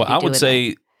Well, be I would doing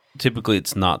say typically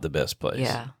it's not the best place.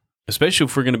 Yeah. Especially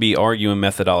if we're going to be arguing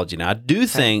methodology. Now, I do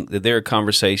think that there are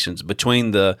conversations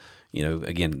between the,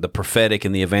 again, the prophetic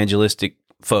and the evangelistic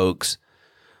folks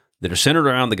that are centered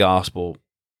around the gospel,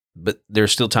 but there are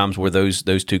still times where those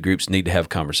two groups need to have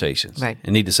conversations Right.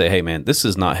 and need to say, hey, man, this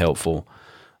is not helpful.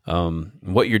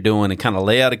 What you're doing, and kind of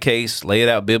lay out a case, lay it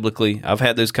out biblically. I've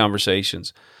had those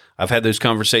conversations.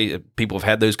 People have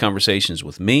had those conversations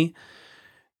with me.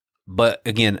 But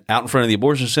again, out in front of the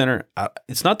abortion center,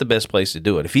 it's not the best place to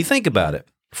do it. If you think about it,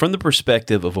 from the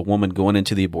perspective of a woman going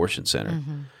into the abortion center,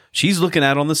 she's looking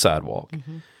out on the sidewalk,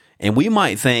 and we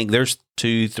might think there's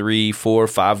 2, 3, 4,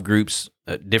 5 groups,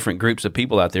 different groups of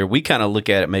people out there. We kind of look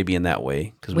at it maybe in that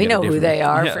way because we know who they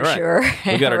are for sure.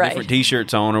 We got our Right. different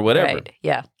T-shirts on or whatever. Right.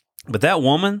 Yeah. But that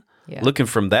woman, Yeah. looking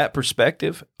from that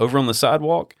perspective over on the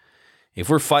sidewalk, if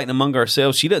we're fighting among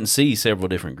ourselves, she doesn't see several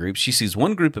different groups. She sees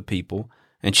one group of people,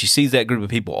 and she sees that group of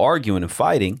people arguing and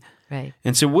fighting. Right.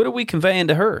 And so what are we conveying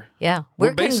to her? Yeah. We're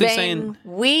We're basically conveying saying-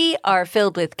 we are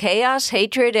filled with chaos,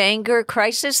 hatred, anger,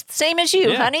 crisis, same as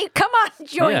you, Yeah. honey. Come on,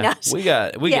 join us. We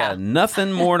got Yeah.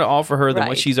 nothing more to offer her than what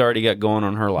Right. she's already got going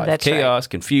on in her life. That's right. Chaos,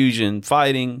 confusion,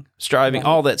 fighting, striving,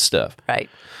 all that stuff. Right.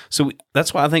 So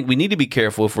that's why I think we need to be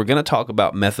careful if we're going to talk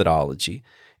about methodology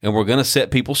and we're going to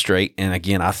set people straight. And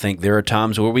again, I think there are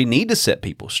times where we need to set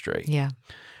people straight. Yeah.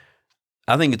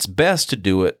 I think it's best to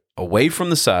do it away from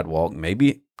the sidewalk,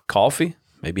 maybe coffee,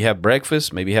 maybe have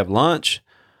breakfast, maybe have lunch,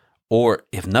 or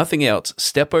if nothing else,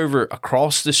 step over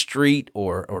across the street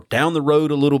or down the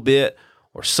road a little bit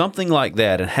or something like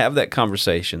that and have that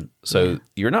conversation so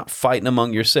you're not fighting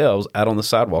among yourselves out on the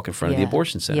sidewalk in front of the Yeah.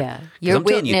 abortion center. Yeah. 'Cause Your I'm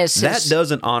telling you, witness that is-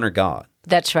 doesn't honor God.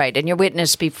 That's right. And your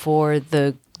witness before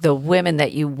the women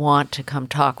that you want to come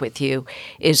talk with you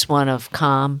is one of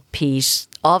calm, peace,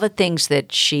 all the things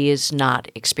that she is not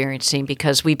experiencing,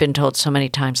 because we've been told so many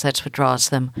times that's what draws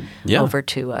them over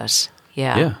to us.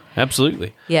 Yeah. Yeah,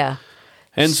 absolutely. Yeah.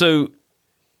 And so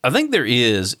I think there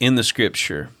is in the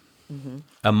scripture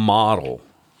a model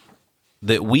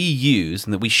that we use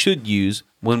and that we should use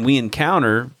when we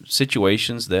encounter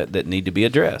situations that need to be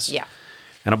addressed. Yeah.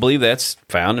 And I believe that's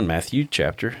found in Matthew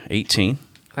chapter 18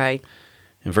 Right.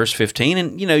 in verse 15.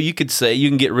 And, you could say, you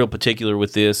can get real particular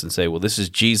with this and say, well, this is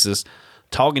Jesus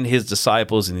talking to his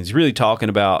disciples, and he's really talking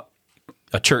about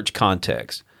a church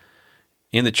context.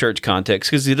 In the church context,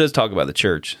 because he does talk about the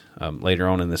church later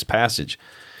on in this passage.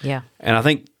 Yeah. And I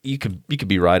think you could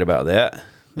be right about that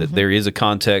there is a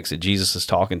context that Jesus is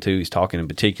talking to. He's talking in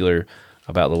particular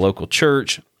about the local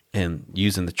church and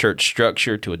using the church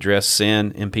structure to address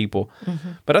sin in people.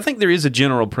 But I think there is a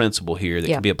general principle here that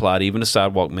can be applied even to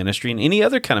sidewalk ministry and any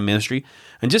other kind of ministry,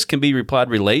 and just can be applied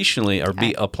relationally or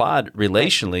be applied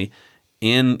relationally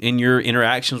in your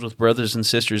interactions with brothers and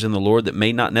sisters in the Lord that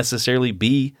may not necessarily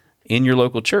be in your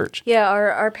local church. Yeah,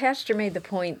 our pastor made the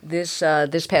point this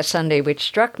past Sunday, which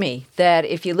struck me, that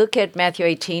if you look at Matthew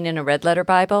 18 in a red letter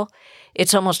Bible,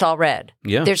 it's almost all red.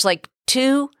 Yeah. There's like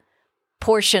 2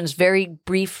 portions, very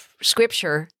brief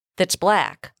scripture, that's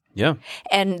black. Yeah.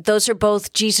 And those are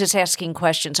both Jesus asking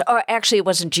questions. Or actually, it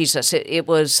wasn't Jesus. It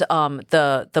was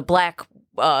the black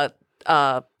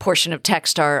portion of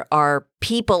text are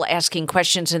people asking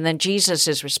questions, and then Jesus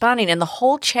is responding, and the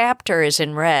whole chapter is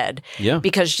in red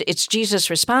because it's Jesus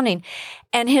responding,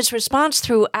 and his response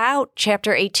throughout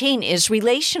chapter 18 is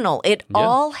relational. It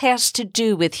all has to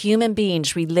do with human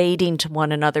beings relating to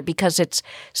one another because it's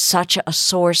such a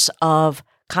source of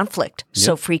conflict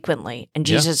so frequently, and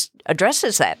Jesus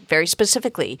addresses that very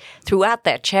specifically throughout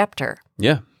that chapter.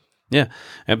 Yeah,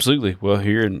 absolutely. Well,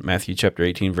 here in Matthew chapter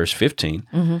 18, verse 15,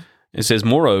 it says,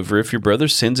 "Moreover, if your brother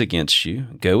sins against you,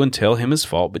 go and tell him his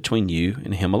fault between you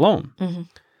and him alone."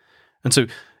 And so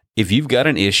if you've got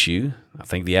an issue, I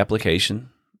think the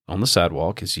application on the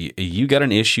sidewalk is you got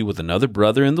an issue with another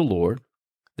brother in the Lord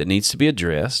that needs to be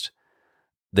addressed,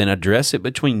 then address it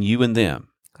between you and them.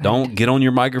 Right. Don't get on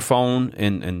your microphone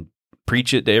and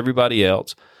preach it to everybody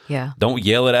else. Yeah. Don't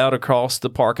yell it out across the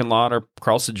parking lot or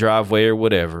across the driveway or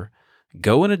whatever.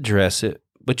 Go and address it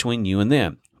between you and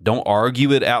them. Don't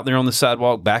argue it out there on the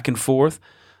sidewalk back and forth.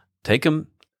 Take them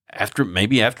after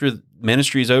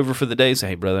ministry is over for the day. Say,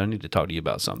 "Hey, brother, I need to talk to you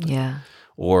about something." Yeah.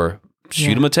 Or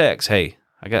shoot them a text. "Hey,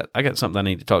 I got something I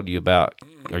need to talk to you about.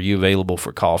 Are you available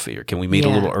for coffee, or can we meet a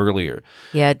little earlier?"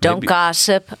 Yeah, don't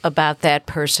gossip about that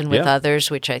person with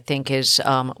others, which I think is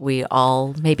we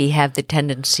all maybe have the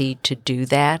tendency to do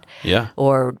that. Yeah.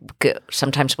 Or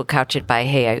sometimes we'll couch it by,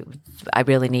 "Hey, I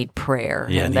really need prayer."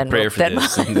 Yeah, and I need prayer for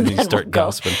this. And then you start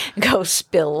gossiping. Go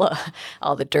spill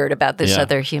all the dirt about this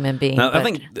other human being. Now, I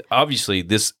think obviously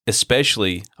this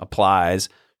especially applies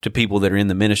to people that are in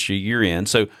the ministry you're in.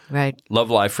 So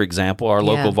Love Life, for example, our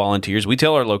local volunteers, we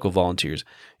tell our local volunteers,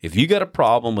 if you got a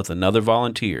problem with another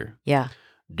volunteer,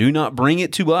 do not bring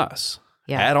it to us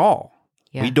at all.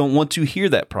 Yeah. We don't want to hear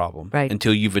that problem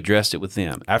until you've addressed it with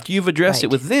them. After you've addressed it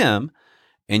with them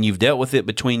and you've dealt with it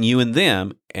between you and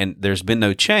them and there's been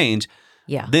no change,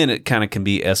 then it kind of can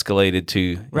be escalated to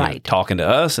you know, talking to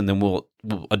us, and then we'll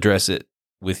address it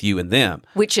with you and them.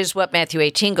 Which is what Matthew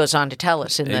 18 goes on to tell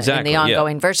us in the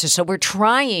ongoing verses. So we're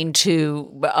trying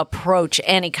to approach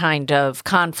any kind of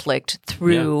conflict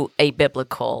through a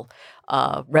biblical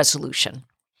resolution,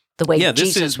 the way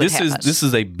Jesus would have us. This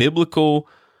is a biblical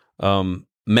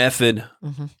method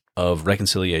of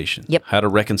reconciliation, how to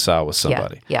reconcile with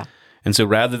somebody. Yeah. And so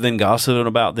rather than gossiping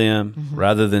about them,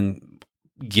 rather than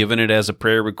giving it as a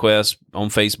prayer request on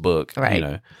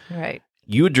Facebook,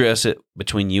 you address it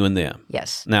between you and them.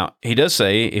 Yes. Now, he does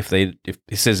say if he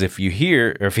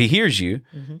hears you,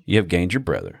 you have gained your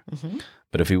brother.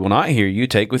 But if he will not hear you,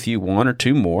 take with you one or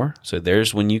two more. So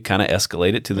there's when you kind of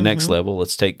escalate it to the next level.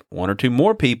 Let's take one or two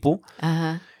more people.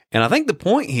 And I think the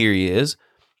point here is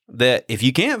that if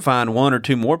you can't find one or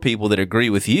two more people that agree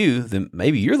with you, then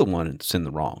maybe you're the one that's in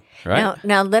the wrong, right?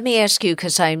 Now let me ask you,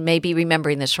 because I may be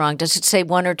remembering this wrong. Does it say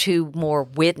one or two more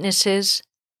witnesses?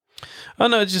 Oh,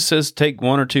 no, it just says take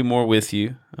one or two more with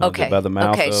you. By the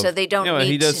mouth of, so they don't need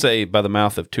he does say by the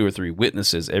mouth of two or three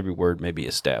witnesses, every word may be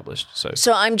established.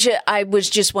 So I was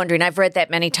just wondering, I've read that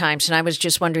many times, and I was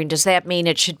just wondering, does that mean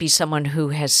it should be someone who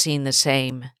has seen the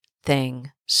same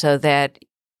thing, so that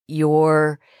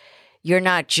you're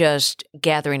not just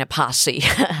gathering a posse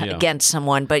against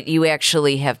someone, but you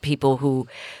actually have people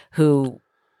who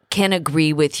can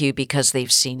agree with you because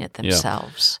they've seen it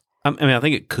themselves? I mean, I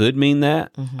think it could mean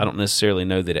that. I don't necessarily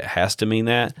know that it has to mean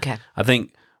that. Okay. I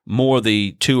think more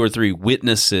the two or three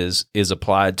witnesses is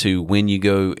applied to when you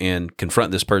go and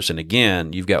confront this person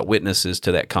again. You've got witnesses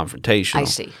to that confrontation. I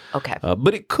see. Okay.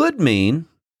 But it could mean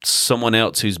someone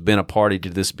else who's been a party to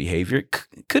this behavior.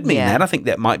 It could mean that. I think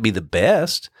that might be the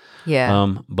best.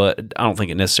 Yeah. But I don't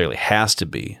think it necessarily has to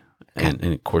be. Okay.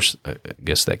 And of course, I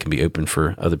guess that can be open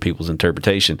for other people's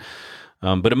interpretation.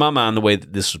 But in my mind, the way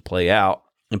that this would play out,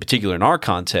 in particular in our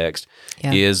context,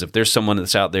 is if there's someone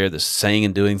that's out there that's saying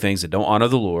and doing things that don't honor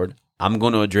the Lord, I'm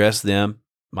going to address them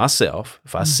myself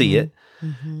if I see it.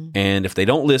 And if they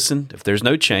don't listen, if there's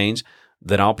no change,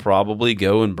 then I'll probably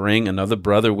go and bring another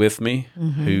brother with me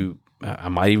who I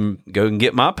might even go and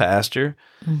get my pastor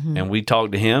and we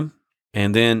talk to him.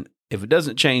 And then if it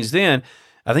doesn't change, then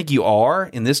I think you are,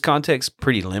 in this context,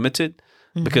 pretty limited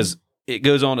because it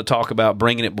goes on to talk about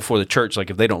bringing it before the church. Like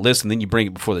if they don't listen, then you bring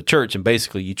it before the church, and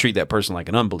basically you treat that person like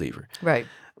an unbeliever. Right.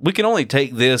 We can only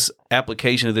take this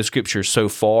application of the scripture so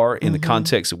far in the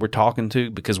context that we're talking to,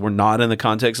 because we're not in the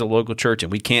context of a local church,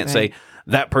 and we can't say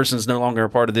that person's no longer a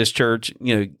part of this church.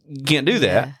 You can't do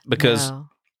that because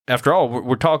after all,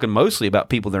 we're talking mostly about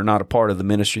people that are not a part of the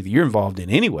ministry that you're involved in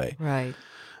anyway. Right.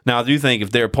 Now, I do think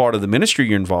if they're a part of the ministry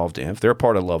you're involved in, if they're a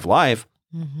part of Love Life,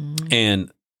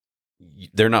 and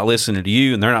they're not listening to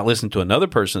you and they're not listening to another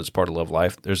person that's part of Love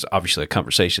Life, there's obviously a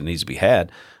conversation that needs to be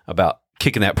had about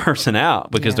kicking that person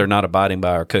out because Yeah. they're not abiding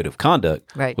by our code of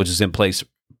conduct, Right. which is in place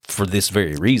for this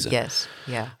very reason. Yes.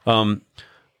 Yeah.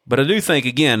 But I do think,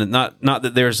 again, not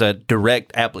that there's a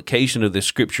direct application of this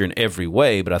scripture in every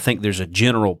way, but I think there's a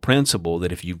general principle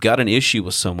that if you've got an issue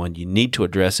with someone, you need to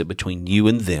address it between you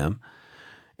and them.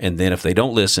 And then if they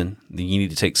don't listen, then you need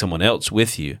to take someone else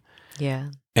with you. Yeah.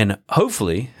 And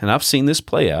hopefully, and I've seen this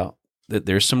play out, that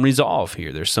there's some resolve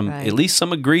here. There's some, Right. at least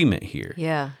some agreement here.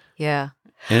 Yeah. Yeah.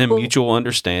 And a Well- mutual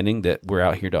understanding that we're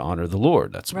out here to honor the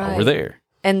Lord. That's why we're Right. there.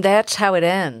 And that's how it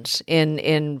ends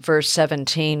in verse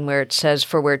 17, where it says,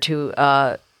 "For where two,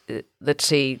 let's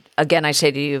see, again I say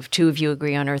to you, if two of you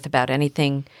agree on earth about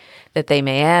anything that they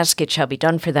may ask, it shall be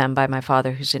done for them by my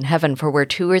Father who's in heaven. For where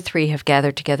two or three have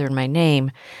gathered together in my name,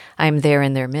 I am there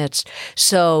in their midst."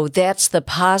 So that's the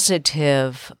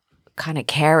positive kind of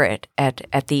carrot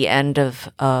at the end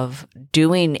of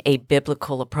doing a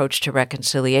biblical approach to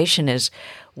reconciliation is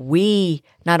we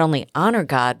not only honor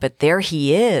God, but there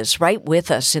he is right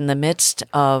with us in the midst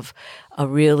of a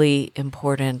really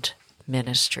important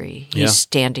ministry. He's Yeah.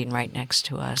 standing right next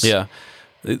to us. Yeah.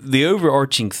 The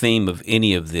overarching theme of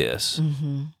any of this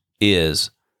is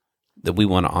that we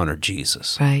want to honor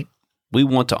Jesus. Right. We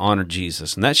want to honor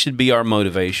Jesus, and that should be our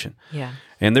motivation. Yeah.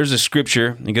 And there's a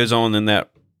scripture, it goes on in that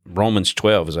Romans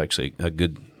 12 is actually a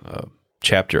good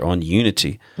chapter on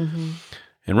unity.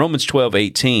 In Romans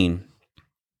 12:18,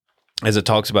 as it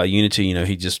talks about unity,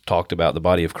 he just talked about the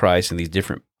body of Christ and these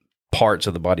different parts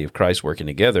of the body of Christ working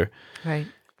together. Right.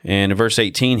 And in verse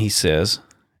 18, he says,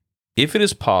 "If it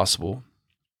is possible,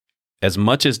 as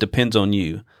much as depends on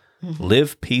you,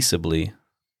 live peaceably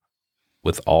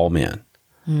with all men."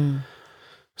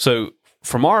 So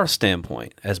from our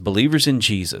standpoint, as believers in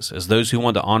Jesus, as those who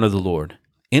want to honor the Lord,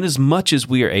 in as much as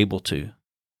we are able to,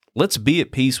 let's be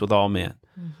at peace with all men.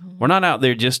 We're not out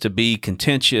there just to be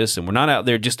contentious, and we're not out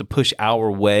there just to push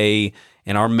our way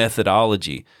and our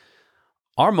methodology.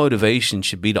 Our motivation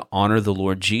should be to honor the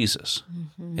Lord Jesus.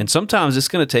 And sometimes it's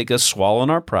going to take us swallowing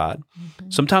our pride.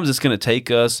 Sometimes it's going to take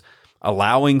us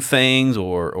allowing things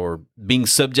or being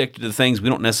subjected to things we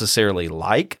don't necessarily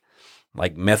like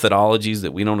methodologies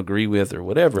that we don't agree with or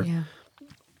whatever. Yeah.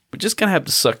 We're just going to have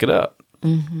to suck it up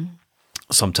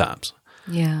sometimes.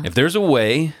 Yeah. If there's a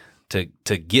way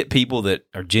to get people that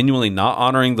are genuinely not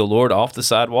honoring the Lord off the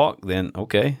sidewalk, then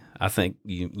okay, I think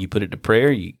you put it to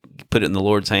prayer, you put it in the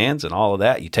Lord's hands and all of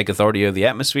that. You take authority over the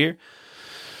atmosphere.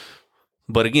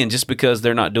 But again, just because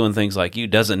they're not doing things like you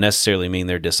doesn't necessarily mean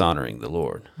they're dishonoring the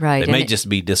Lord. Right. They may And just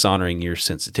be dishonoring your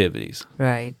sensitivities.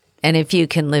 Right. And if you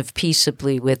can live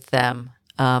peaceably with them,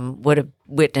 what a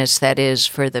witness that is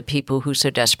for the people who so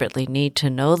desperately need to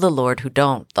know the Lord who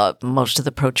don't. Most of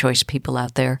the pro-choice people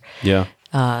out there, Yeah.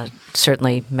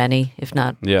 certainly many, if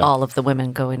not Yeah. all of the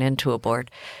women going into abort.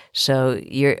 So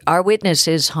our witness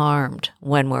is harmed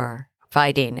when we're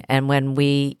fighting and when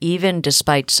we, even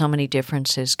despite so many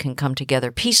differences, can come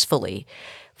together peacefully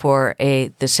for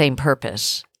the same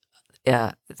purpose.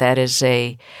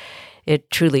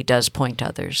 It truly does point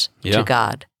others Yeah. to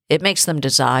God. It makes them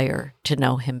desire to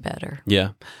know him better. Yeah.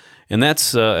 And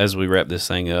that's, as we wrap this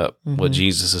thing up, what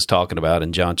Jesus is talking about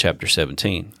in John chapter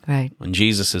 17. Right. When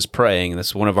Jesus is praying, and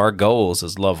that's one of our goals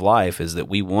as Love Life, is that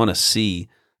we want to see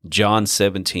John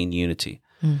 17 unity.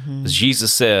 As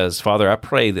Jesus says, "Father, I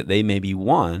pray that they may be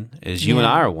one, as you and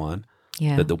I are one,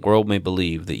 Yeah. that the world may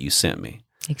believe that you sent me."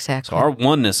 Exactly. So our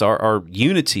oneness, our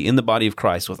unity in the body of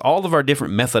Christ, with all of our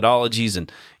different methodologies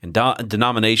and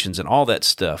denominations and all that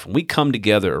stuff, when we come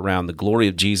together around the glory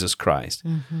of Jesus Christ,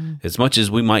 as much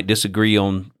as we might disagree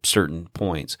on certain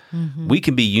points, we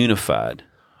can be unified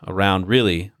around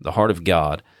really the heart of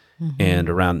God and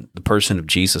around the person of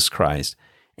Jesus Christ,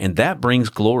 and that brings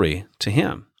glory to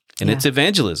Him. And it's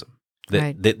evangelism,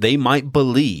 that they might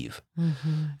believe.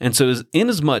 And so in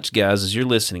as much, guys, as you're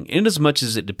listening, in as much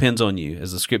as it depends on you,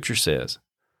 as the Scripture says,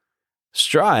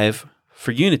 strive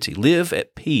for unity. Live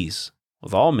at peace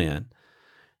with all men.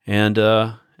 And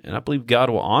I believe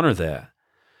God will honor that.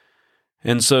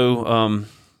 And so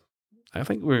I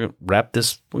think we're going to wrap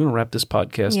this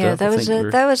podcast Yeah, up.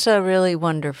 that was a really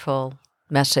wonderful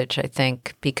message, I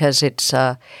think, because it's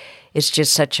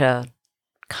just such a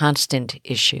constant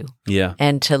issue. Yeah.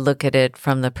 And to look at it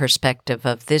from the perspective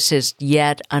of this is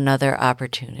yet another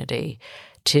opportunity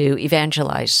to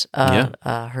evangelize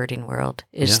a hurting world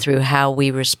is through how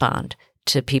we respond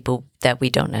to people that we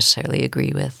don't necessarily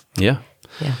agree with. Yeah.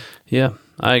 Yeah. Yeah,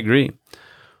 I agree.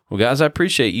 Well, guys, I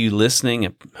appreciate you listening.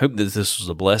 I hope that this was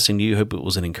a blessing to you. I hope it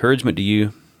was an encouragement to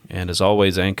you. And as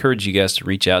always, I encourage you guys to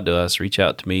reach out to us. Reach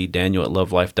out to me,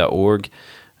 Daniel@lovelife.org.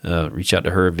 reach out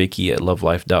to her, Vicky, at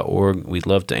lovelife.org. We'd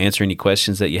love to answer any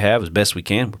questions that you have as best we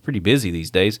can. We're pretty busy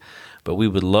these days, but we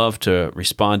would love to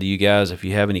respond to you guys if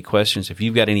you have any questions. If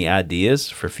you've got any ideas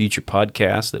for future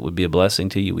podcasts that would be a blessing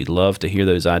to you, we'd love to hear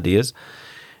those ideas.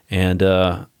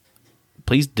 And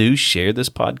please do share this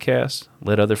podcast.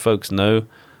 Let other folks know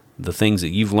the things that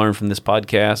you've learned from this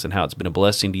podcast and how it's been a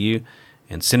blessing to you.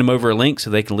 And send them over a link so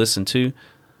they can listen too.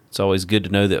 It's always good to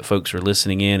know that folks are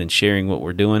listening in and sharing what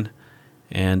we're doing.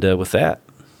 And with that,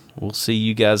 we'll see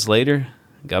you guys later.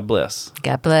 God bless.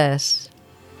 God bless.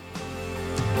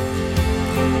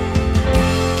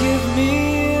 Give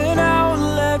me an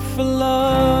outlet for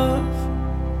love.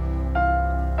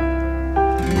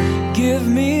 Give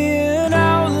me an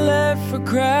outlet for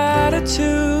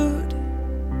gratitude.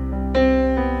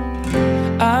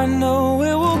 I know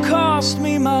it will cost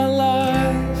me my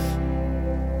life,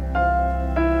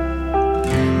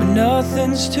 but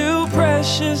nothing's too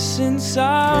precious since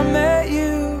I met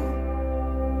you.